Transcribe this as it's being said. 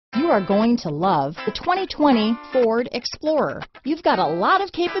are going to love the 2020 Ford Explorer. You've got a lot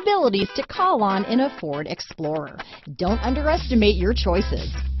of capabilities to call on in a Ford Explorer. Don't underestimate your choices.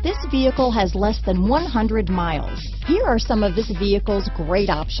 This vehicle has less than 100 miles. Here are some of this vehicle's great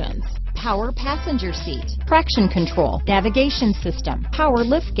options: power passenger seat, traction control, navigation system, power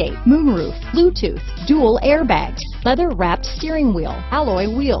liftgate, moonroof, Bluetooth, dual airbags, leather-wrapped steering wheel,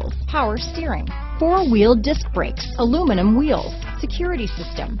 alloy wheels, power steering, four-wheel disc brakes, aluminum wheels, security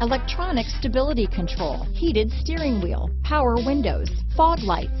system, electronic stability control, heated steering wheel, power windows, fog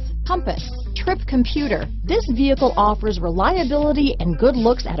lights, compass, trip computer. This vehicle offers reliability and good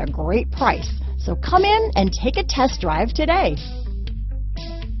looks at a great price. So come in and take a test drive today.